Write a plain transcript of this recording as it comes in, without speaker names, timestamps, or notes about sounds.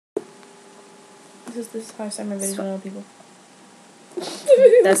This is how I start my videos with other people.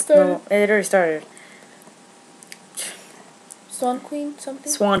 That's no. It already started. Swan Queen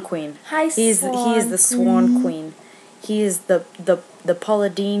something? Swan Queen. Hi, He is the Swan Queen. He is the Paula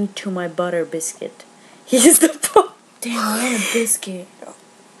Deen to my butter biscuit. He is the Damn, I want a biscuit.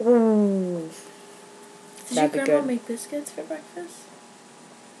 Ooh. Did your grandma make biscuits for breakfast?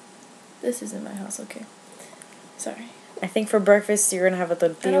 This is in my house, okay. Sorry. I think for breakfast you're gonna have a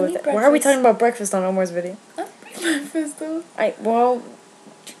tortilla with it. Breakfast. Why are we talking about breakfast on Omar's video? I don't eat breakfast though. Well.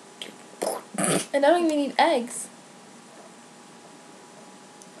 And I don't even eat eggs.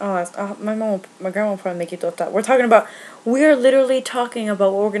 Oh, my grandma will probably make you torta. We're literally talking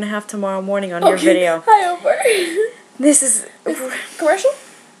about what we're gonna have tomorrow morning on your video. Hi, Omar. This is commercial.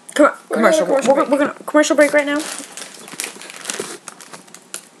 Commercial. We're gonna commercial break right now.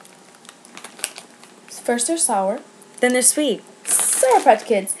 First they're sour. Then they're sweet. Sour Patch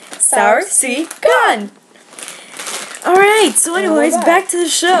Kids. Sour, sweet, gone. All right. So, anyways, back to the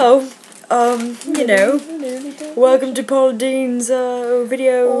show. You know, welcome to Paula Deen's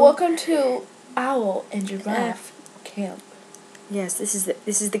video. Welcome to Owl and Giraffe Camp. Yes, this is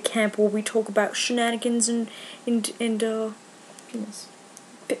the camp where we talk about shenanigans and penis.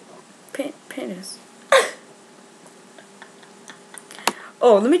 Penis.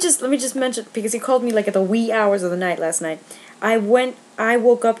 Oh, let me just mention, because he called me like at the wee hours of the night last night. I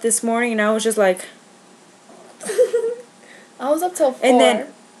woke up this morning and I was just like I was up till 4. And then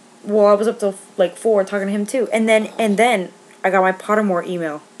I was up till like 4 talking to him too. And then I got my Pottermore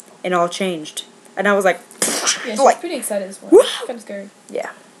email and all changed. And I was like, yeah, she's pretty excited this morning. Kind of scary.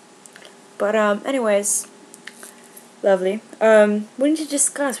 Yeah. But anyways, lovely. We need to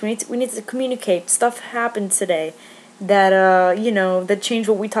discuss. We need to communicate. Stuff happened today that you know, that changed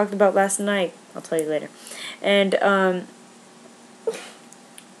what we talked about last night. I'll tell you later. And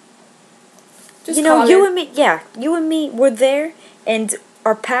just you know, you and me were there and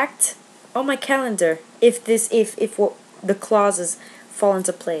are packed on my calendar if what the clauses fall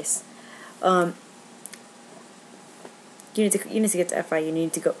into place. You need to get to FI. You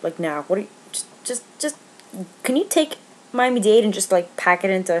need to go like now. What are you just can you take Miami-Dade and just like pack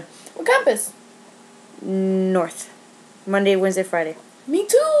it into what campus? North. Monday, Wednesday, Friday. Me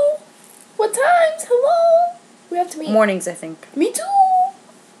too. What times? Hello. We have to meet. Mornings, I think. Me too.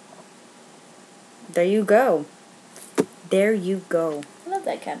 There you go. There you go. I love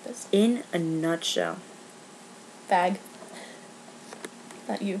that campus. In a nutshell. Fag.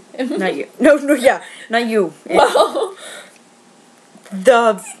 Not you. Not you. No, yeah. Not you. Well. You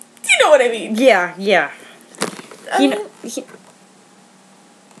know what I mean. Yeah.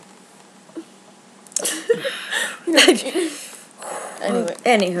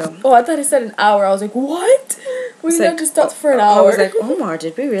 Anywho. Oh, I thought he said an hour. I was like, what? We did not just talk for an hour. I was like, Omar,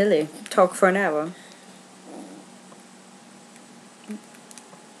 did we really talk for an hour?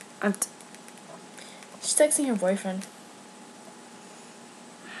 She's texting her boyfriend.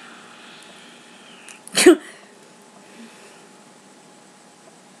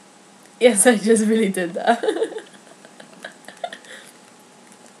 Yes, I just really did that.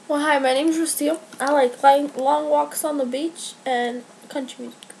 Well, hi, my name's Rustil. I like long walks on the beach and country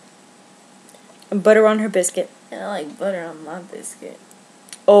music. And butter on her biscuit. And I like butter on my biscuit.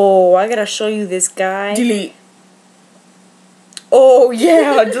 Oh, I gotta show you this guy. Delete. Oh,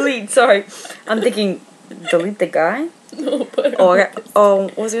 yeah, delete. Sorry. I'm thinking, delete the guy? No, butter.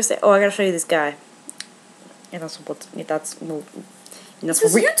 What was I gonna say? Oh, I gotta show you this guy. Yeah, that's YouTube?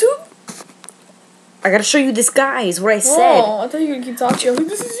 I gotta show you this guy, is what I said. Oh, I thought you were gonna keep talking. I was like,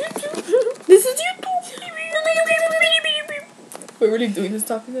 this is YouTube. This is YouTube. We're really doing this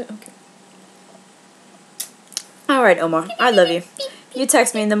talking yet? Okay. Alright, Omar. I love you. You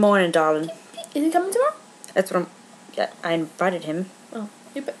text me in the morning, darling. Is he coming tomorrow? That's what I invited him. Oh.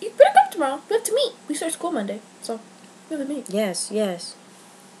 You better come tomorrow. We have to meet. We start school Monday. So, we have to meet. Yes.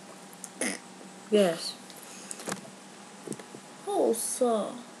 Oh, sir.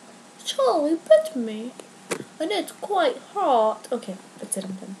 Charlie bit me. And it's quite hot. Okay, that's it.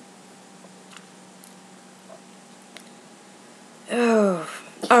 I'm done. Oh.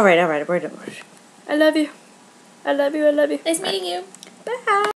 Alright. We're done. I love you. Nice meeting you. Bye.